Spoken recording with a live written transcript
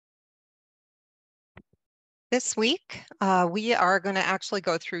This week, we are going to actually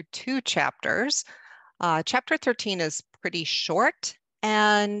go through two chapters. Chapter 13 is pretty short,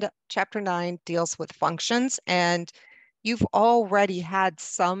 and Chapter 9 deals with functions. And you've already had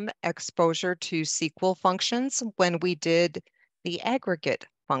some exposure to SQL functions when we did the aggregate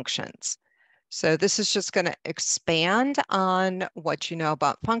functions. So this is just going to expand on what you know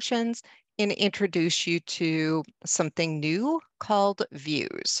about functions and introduce you to something new called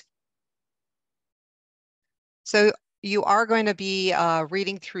views. So you are going to be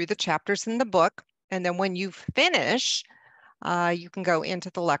reading through the chapters in the book. And then when you finish, you can go into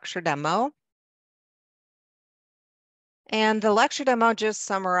the lecture demo. And the lecture demo just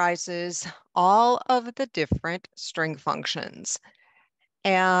summarizes all of the different string functions.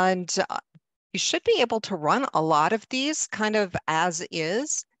 And you should be able to run a lot of these kind of as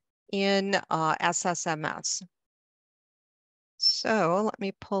is in SSMS. So let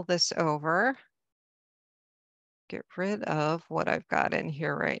me pull this over. Get rid of what I've got in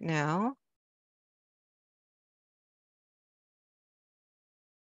here right now.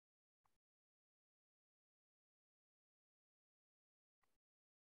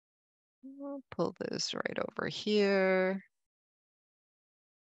 I'll pull this right over here.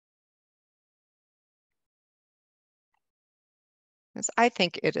 Because I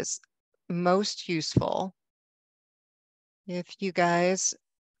think it is most useful if you guys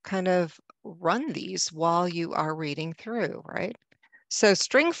kind of run these while you are reading through, right? So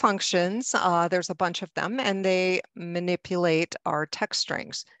string functions, there's a bunch of them, and they manipulate our text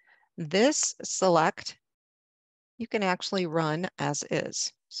strings. This select, you can actually run as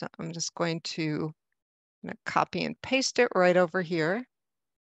is. So I'm just going to copy and paste it right over here.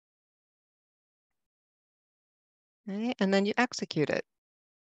 Okay, and then you execute it.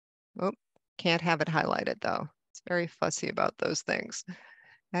 Oh, can't have it highlighted though. It's very fussy about those things.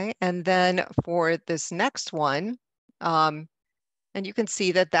 Okay, and then for this next one, and you can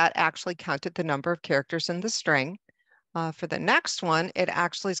see that that actually counted the number of characters in the string. For the next one, it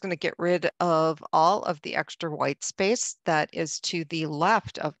actually is going to get rid of all of the extra white space that is to the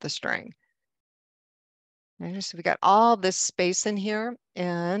left of the string. Okay, so we got all this space in here,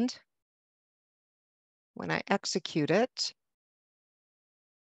 and when I execute it,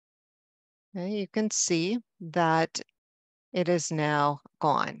 okay, you can see that it is now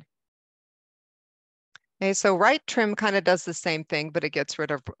gone. Okay, so right trim kind of does the same thing, but it gets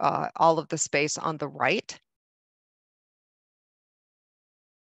rid of all of the space on the right.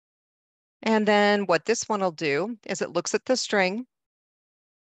 And then what this one will do is it looks at the string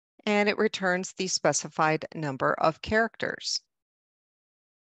and it returns the specified number of characters.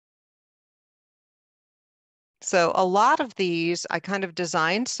 So a lot of these I kind of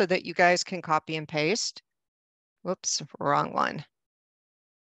designed so that you guys can copy and paste. Whoops, wrong one.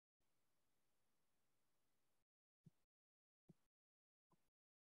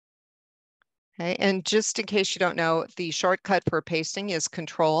 Okay, and just in case you don't know, the shortcut for pasting is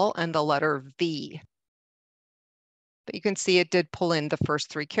Control and the letter V. But you can see it did pull in the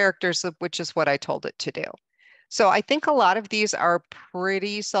first three characters, which is what I told it to do. So I think a lot of these are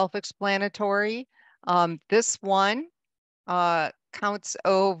pretty self-explanatory. This one counts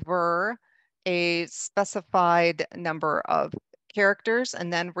over a specified number of characters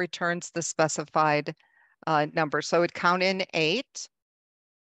and then returns the specified number. So it count in 8,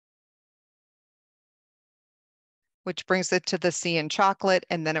 which brings it to the C in chocolate,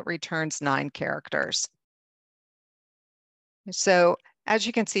 and then it returns 9 characters. So as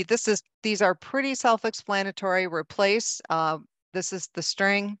you can see, these are pretty self-explanatory. Replace, this is the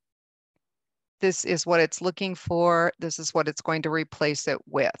string. This is what it's looking for. This is what it's going to replace it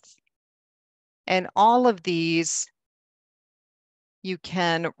with. And all of these you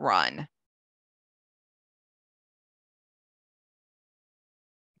can run.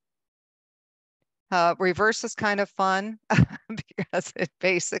 Reverse is kind of fun because it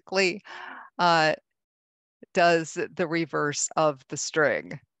basically does the reverse of the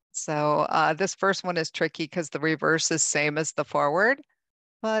string. So this first one is tricky because the reverse is same as the forward,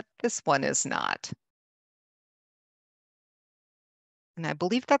 but this one is not. And I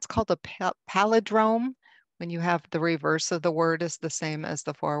believe that's called a palindrome when you have the reverse of the word is the same as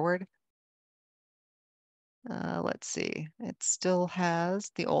the forward. Let's see, it still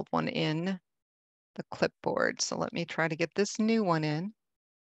has the old one in the clipboard. So let me try to get this new one in.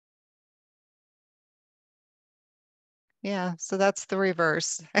 Yeah, so that's the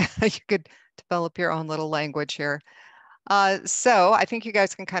reverse. You could develop your own little language here. So I think you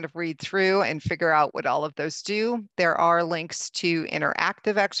guys can kind of read through and figure out what all of those do. There are links to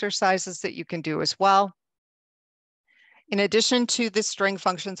interactive exercises that you can do as well. In addition to the string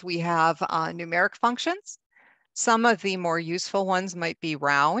functions, we have numeric functions. Some of the more useful ones might be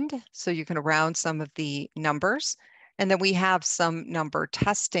round, so you can round some of the numbers. And then we have some number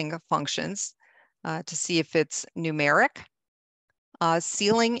testing functions to see if it's numeric.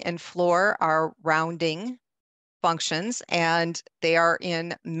 Ceiling and floor are rounding functions, and they are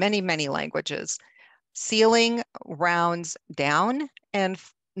in many, many languages. Ceiling rounds down and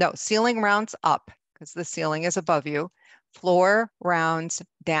no, ceiling rounds up because the ceiling is above you. Floor rounds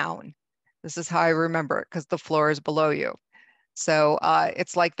down. This is how I remember it because the floor is below you. So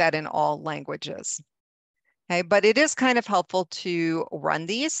it's like that in all languages. Okay, but it is kind of helpful to run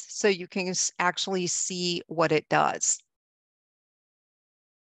these so you can actually see what it does.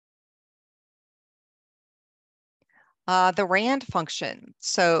 The rand function.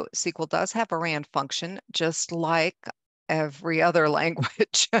 So SQL does have a rand function, just like every other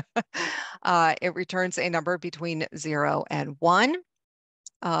language. It returns a number between 0 and 1,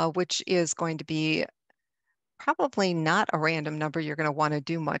 which is going to be probably not a random number you're going to want to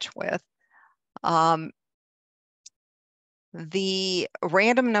do much with. The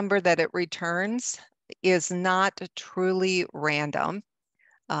random number that it returns is not truly random.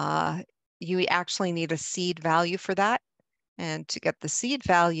 You actually need a seed value for that. And to get the seed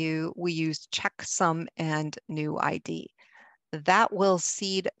value, we use checksum and new ID. That will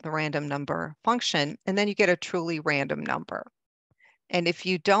seed the random number function, and then you get a truly random number. And if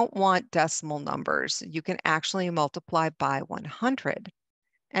you don't want decimal numbers, you can actually multiply by 100,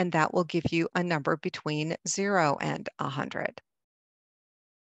 and that will give you a number between 0 and 100.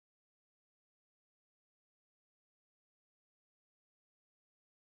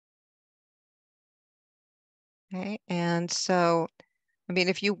 Okay, and so, I mean,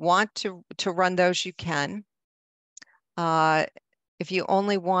 if you want to run those, you can. If you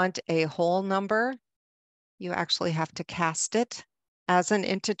only want a whole number, you actually have to cast it as an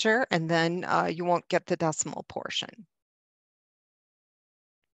integer, and then you won't get the decimal portion.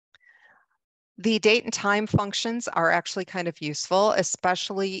 The date and time functions are actually kind of useful,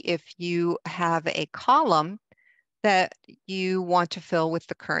 especially if you have a column that you want to fill with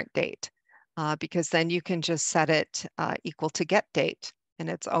the current date, because then you can just set it equal to get date, and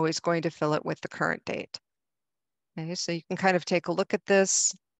it's always going to fill it with the current date. Okay, so you can kind of take a look at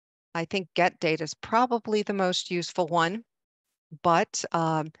this. I think get date is probably the most useful one, but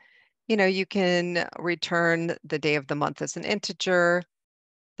you know, you can return the day of the month as an integer,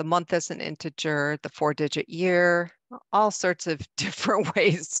 the month as an integer, the 4-digit year, all sorts of different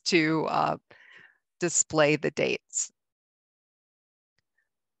ways to display the dates.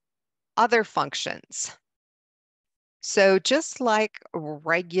 Other functions. So just like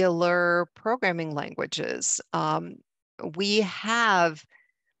regular programming languages, we have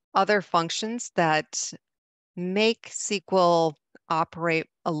other functions that make SQL operate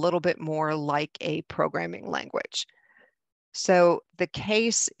a little bit more like a programming language. So the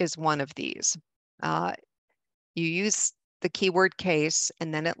case is one of these. You use the keyword case,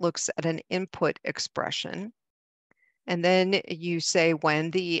 and then it looks at an input expression. And then you say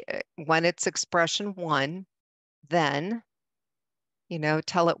when it's expression 1, then, you know,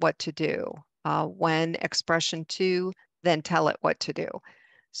 tell it what to do. When expression 2, then tell it what to do.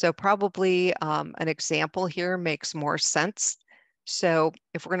 So probably an example here makes more sense. So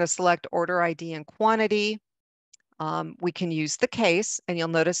if we're going to select order ID and quantity, we can use the case, and you'll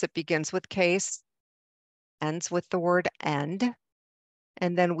notice it begins with case, ends with the word end.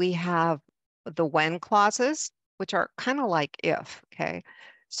 And then we have the when clauses, which are kind of like if, okay?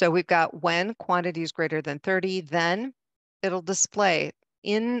 So we've got when quantity is greater than 30, then it'll display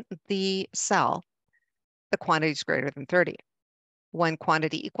in the cell the quantity is greater than 30. When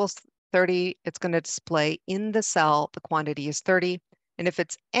quantity equals 30, it's going to display in the cell the quantity is 30. And if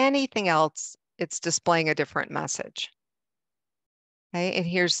it's anything else, it's displaying a different message. Okay, and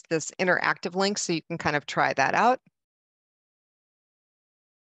here's this interactive link so you can kind of try that out.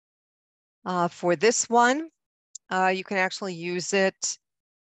 For this one, you can actually use it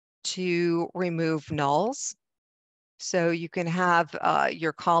to remove nulls. So you can have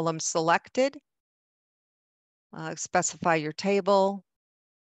your column selected, specify your table,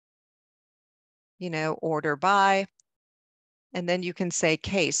 you know, order by, and then you can say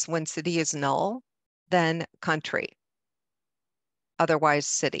case when city is null, then country, otherwise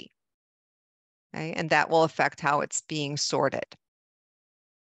city. Okay, and that will affect how it's being sorted.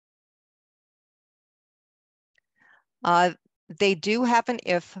 They do have an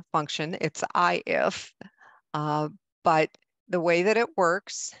if function. It's if, but the way that it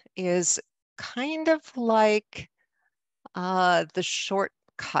works is kind of like the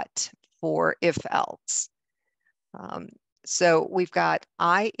shortcut for if else. So we've got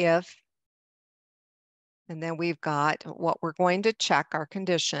if And then we've got what we're going to check, our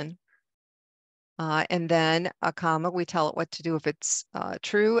condition. And then a comma, we tell it what to do if it's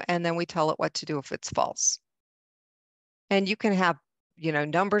true, and then we tell it what to do if it's false. And you can have,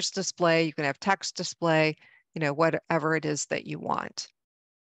 numbers display, you can have text display, whatever it is that you want.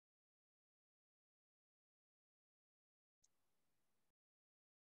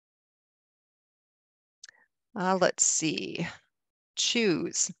 Let's see,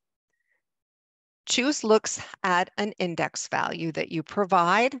 choose. Choose looks at an index value that you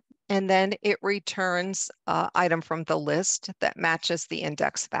provide, and then it returns an item from the list that matches the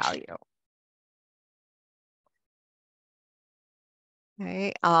index value.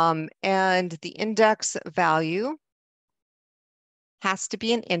 Okay, and the index value has to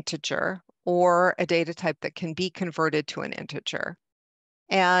be an integer or a data type that can be converted to an integer.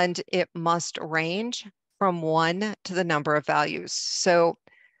 And it must range from 1 to the number of values. So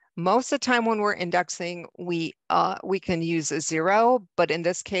most of the time when we're indexing, we can use a 0, but in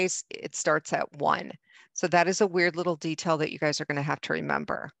this case, it starts at 1. So that is a weird little detail that you guys are going to have to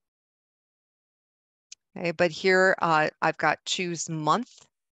remember. Okay, but here I've got choose month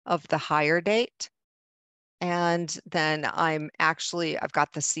of the hire date. And then I've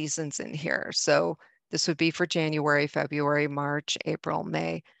got the seasons in here. So this would be for January, February, March, April,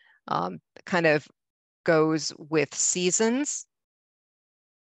 May. Kind of goes with seasons.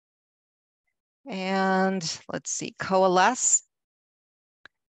 And let's see, coalesce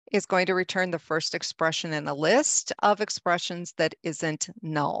is going to return the first expression in a list of expressions that isn't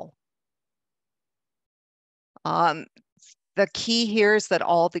null. The key here is that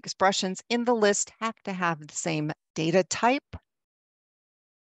all the expressions in the list have to have the same data type.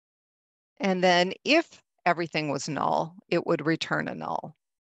 And then if everything was null, it would return a null.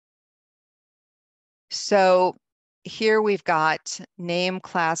 So here we've got name,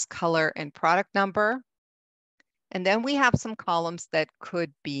 class, color, and product number. And then we have some columns that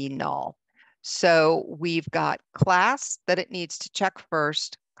could be null. So we've got class that it needs to check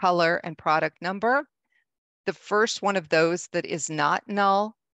first, color, and product number. The first one of those that is not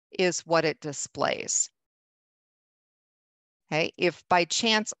null is what it displays. Okay, if by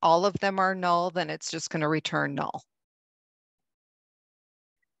chance all of them are null, then it's just going to return null.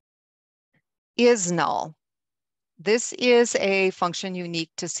 Is null. This is a function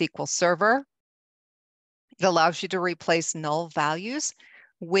unique to SQL Server. It allows you to replace null values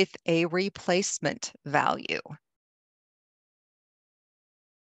with a replacement value.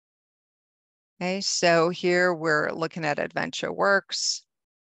 Okay, so here we're looking at AdventureWorks,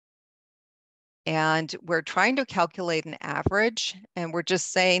 and we're trying to calculate an average, and we're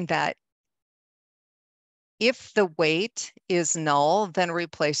just saying that if the weight is null, then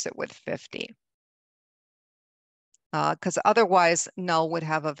replace it with 50. Because otherwise null would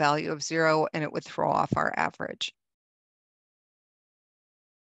have a value of 0 and it would throw off our average.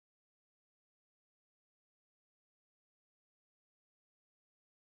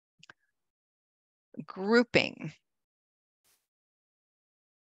 Grouping.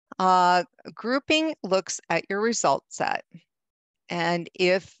 Grouping looks at your result set. And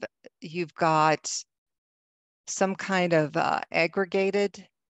if you've got some kind of aggregated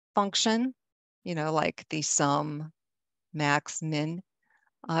function, like the sum, max, min,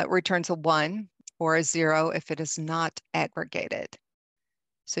 it returns a 1 or a 0 if it is not aggregated.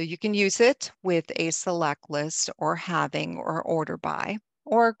 So you can use it with a select list or having or order by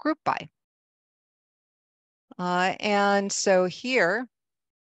or group by. And so here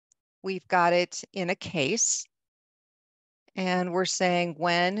we've got it in a case, and we're saying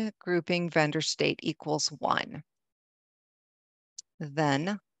when grouping vendor state equals 1,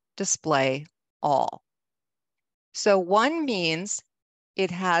 then display all. So 1 means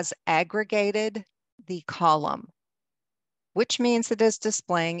it has aggregated the column, which means it is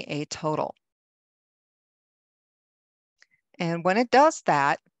displaying a total. And when it does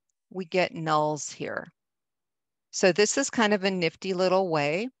that, we get nulls here. So this is kind of a nifty little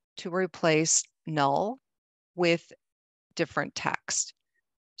way to replace null with different text.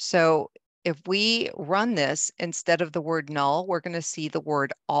 So if we run this, instead of the word null, we're going to see the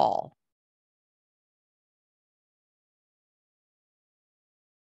word all.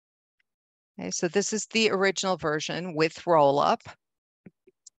 Okay, so this is the original version with roll-up,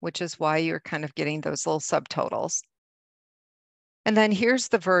 which is why you're kind of getting those little subtotals. And then here's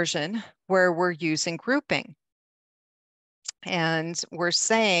the version where we're using grouping. And we're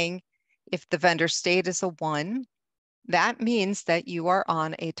saying if the vendor state is a 1, that means that you are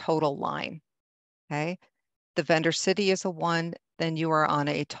on a total line. Okay. The vendor city is a 1, then you are on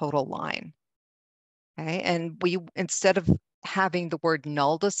a total line. Okay. And instead of having the word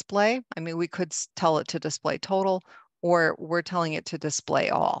null display. I mean, we could tell it to display total, or we're telling it to display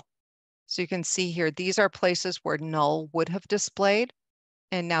all. So you can see here, these are places where null would have displayed,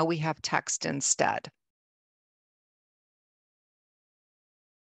 and now we have text instead.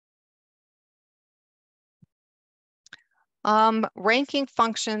 Ranking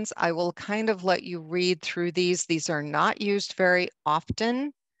functions, I will kind of let you read through these. These are not used very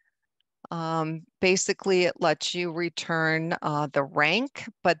often. Basically, it lets you return the rank,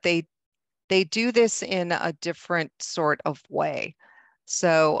 but they do this in a different sort of way.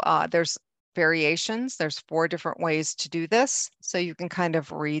 So there's variations. There's 4 different ways to do this. So you can kind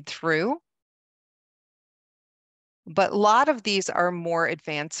of read through. But a lot of these are more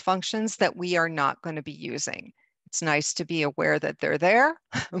advanced functions that we are not going to be using. It's nice to be aware that they're there,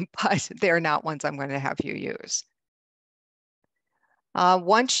 but they're not ones I'm going to have you use.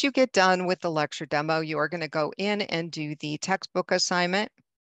 Once you get done with the lecture demo, you are going to go in and do the textbook assignment.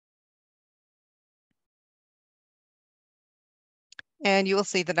 And you will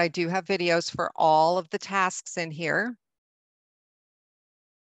see that I do have videos for all of the tasks in here.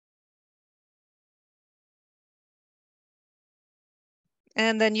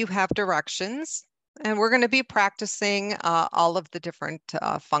 And then you have directions. And we're going to be practicing all of the different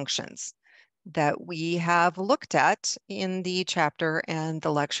functions that we have looked at in the chapter and the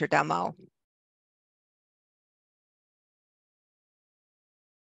lecture demo.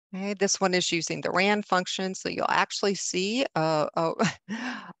 Okay, this one is using the RAND function, so you'll actually see a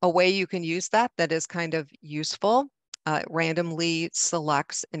way you can use that is kind of useful. It randomly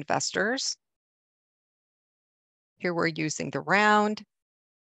selects investors. Here we're using the round.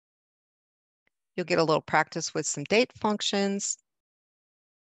 You'll get a little practice with some date functions.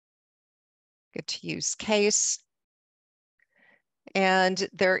 Get to use case. And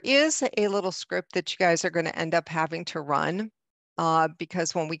there is a little script that you guys are going to end up having to run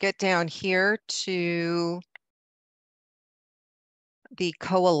because when we get down here to the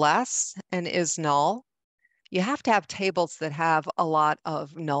coalesce and is null, you have to have tables that have a lot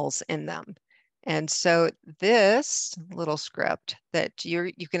of nulls in them. And so this little script that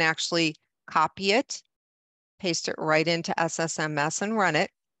you can actually copy it, paste it right into SSMS and run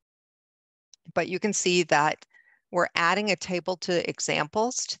it. But you can see that we're adding a table to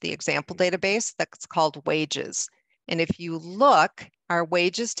examples to the example database that's called wages. And if you look, our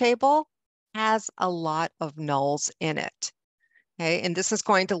wages table has a lot of nulls in it. Okay, and this is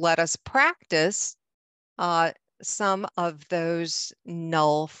going to let us practice some of those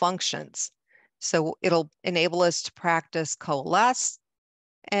null functions. So it'll enable us to practice coalesce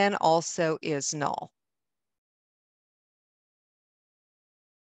and also is null.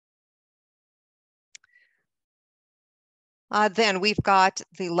 Then we've got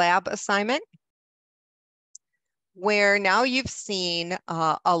the lab assignment, where now you've seen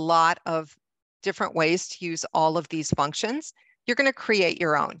a lot of different ways to use all of these functions. You're going to create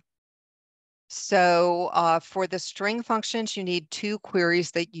your own. So for the string functions, you need 2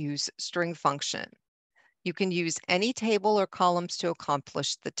 queries that use string function. You can use any table or columns to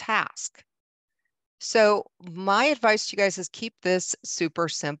accomplish the task. So my advice to you guys is keep this super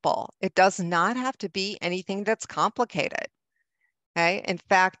simple. It does not have to be anything that's complicated. Okay. In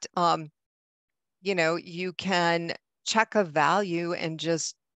fact, you know, you can check a value and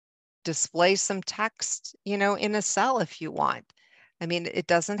just display some text, you know, in a cell if you want. I mean, it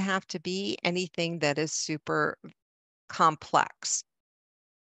doesn't have to be anything that is super complex.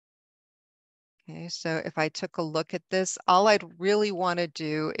 Okay, so if I took a look at this, all I'd really want to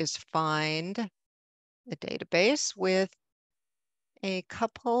do is find a database with a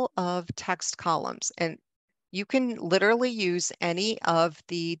couple of text columns. And you can literally use any of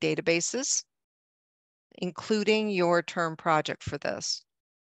the databases, including your term project for this.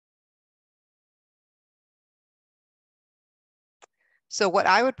 So what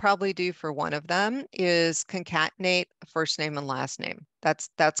I would probably do for one of them is concatenate first name and last name. That's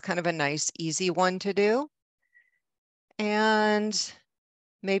kind of a nice, easy one to do. And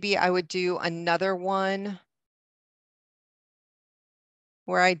maybe I would do another one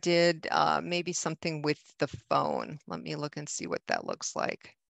where I did maybe something with the phone. Let me look and see what that looks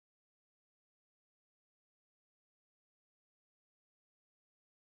like.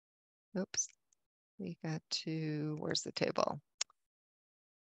 Oops, we got to, where's the table?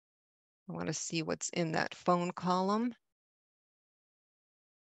 I want to see what's in that phone column.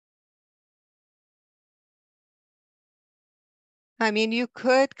 I mean, you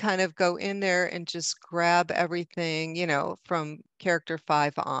could kind of go in there and just grab everything, you know, from character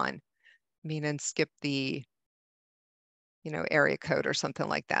 5 on. I mean, and skip the, you know, area code or something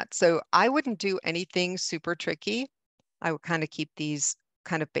like that. So I wouldn't do anything super tricky. I would kind of keep these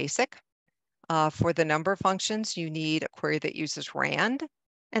kind of basic. For the number functions, you need a query that uses rand,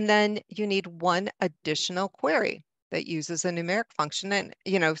 and then you need one additional query that uses a numeric function. And,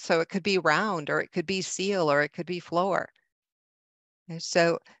 so it could be round, or it could be ceil, or it could be floor. Okay,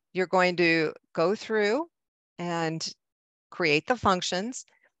 so you're going to go through and create the functions.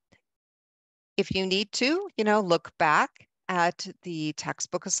 If you need to, look back at the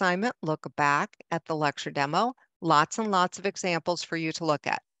textbook assignment, look back at the lecture demo, lots and lots of examples for you to look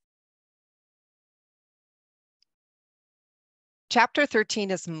at. Chapter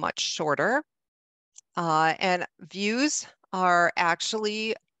 13 is much shorter, and views are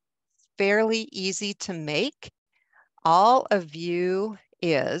actually fairly easy to make. All a view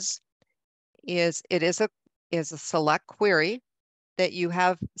is a select query that you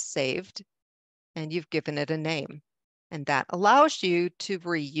have saved and you've given it a name, and that allows you to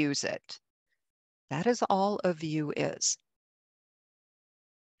reuse it. That is all a view is.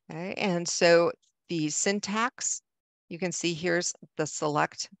 Okay, and so the syntax, you can see here's the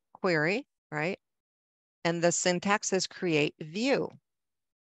select query, right? And the syntax is create view.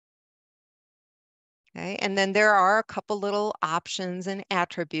 Okay, and then there are a couple little options and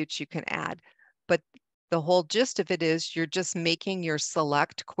attributes you can add, but the whole gist of it is you're just making your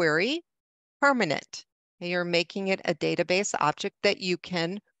select query permanent. You're making it a database object that you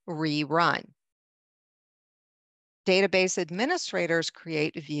can rerun. Database administrators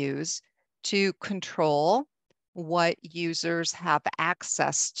create views to control what users have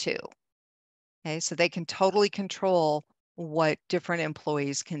access to. Okay, so they can totally control what different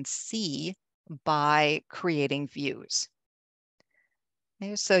employees can see by creating views.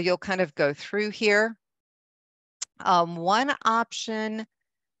 Okay, so you'll kind of go through here. One option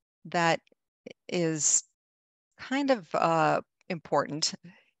that is kind of important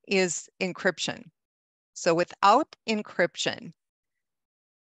is encryption. So without encryption,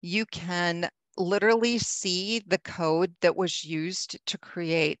 you can literally see the code that was used to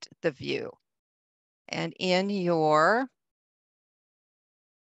create the view. And in your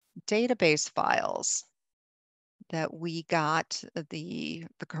database files that we got, the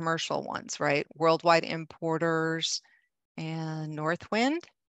commercial ones, right? Worldwide Importers and Northwind,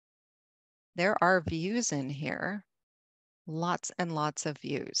 there are views in here, lots and lots of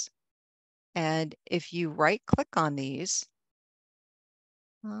views. And if you right click on these,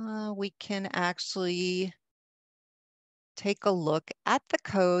 we can actually take a look at the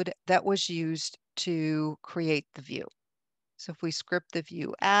code that was used to create the view. So if we script the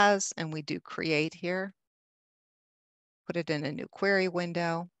view as, and we do create here, put it in a new query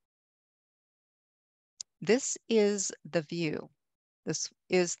window. This is the view. This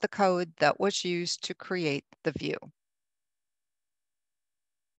is the code that was used to create the view.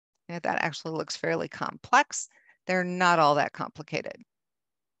 And that actually looks fairly complex. They're not all that complicated.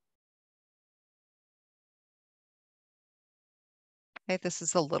 Okay, this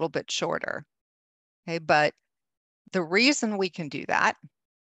is a little bit shorter. Okay, but the reason we can do that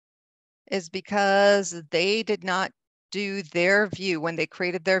is because they did not do their view. When they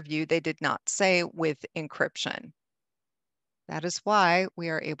created their view, they did not say with encryption. That is why we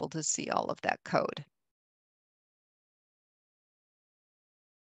are able to see all of that code.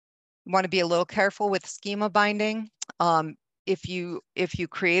 You want to be a little careful with schema binding. If you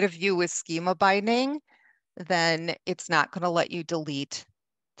create a view with schema binding, then it's not going to let you delete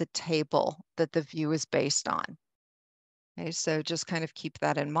the table that the view is based on. Okay, so just kind of keep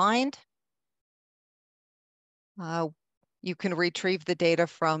that in mind. You can retrieve the data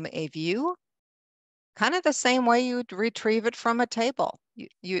from a view kind of the same way you'd retrieve it from a table.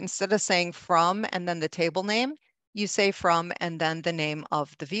 You instead of saying from and then the table name, you say from and then the name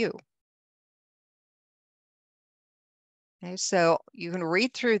of the view. Okay, so you can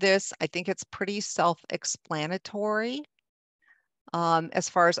read through this. I think it's pretty self-explanatory. As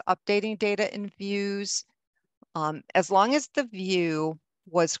far as updating data in views, as long as the view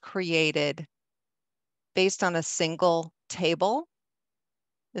was created based on a single table,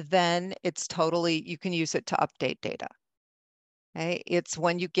 then it's totally, you can use it to update data. Okay? It's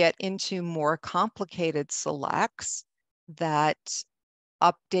when you get into more complicated selects that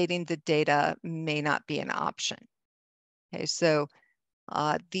updating the data may not be an option. Okay, so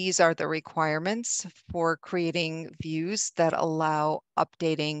these are the requirements for creating views that allow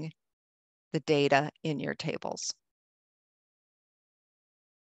updating the data in your tables.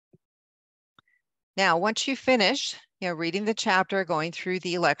 Now, once you finish, reading the chapter, going through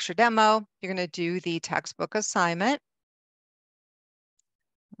the lecture demo, you're going to do the textbook assignment.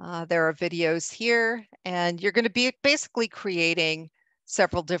 There are videos here, and you're going to be basically creating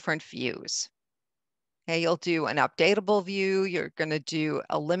several different views. Okay, you'll do an updatable view. You're going to do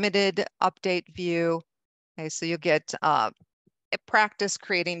a limited update view. Okay, so you'll get practice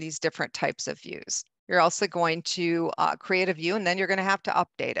creating these different types of views. You're also going to create a view and then you're going to have to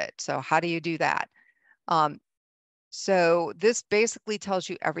update it. So how do you do that? So this basically tells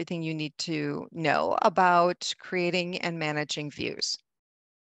you everything you need to know about creating and managing views.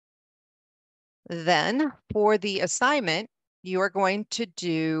 Then for the assignment, you are going to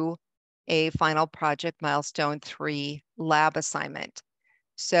do a final project milestone 3 lab assignment.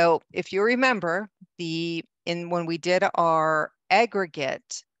 So if you remember, when we did our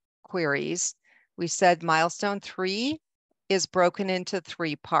aggregate queries, we said milestone 3 is broken into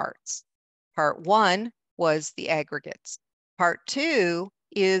 3 parts. Part 1 was the aggregates. Part 2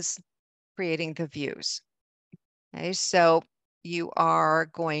 is creating the views. Okay, so you are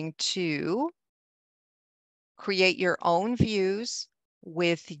going to create your own views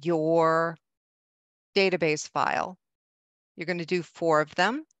with your database file. You're going to do 4 of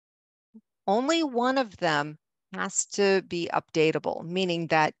them. Only one of them has to be updatable, meaning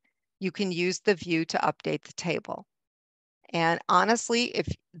that you can use the view to update the table. And honestly, if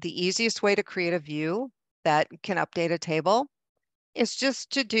the easiest way to create a view that can update a table is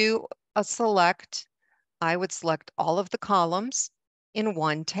just to do a select. I would select all of the columns in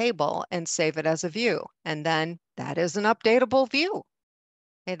one table and save it as a view. And then that is an updatable view.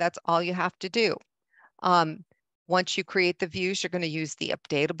 Okay, that's all you have to do. Once you create the views, you're going to use the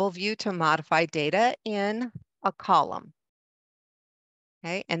updatable view to modify data in a column.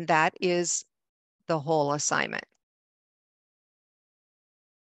 Okay, and that is the whole assignment.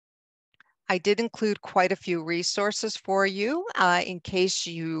 I did include quite a few resources for you in case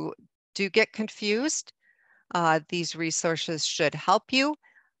you do get confused. These resources should help you,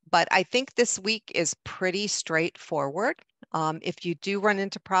 but I think this week is pretty straightforward. If you do run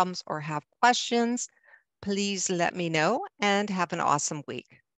into problems or have questions, please let me know and have an awesome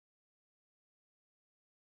week.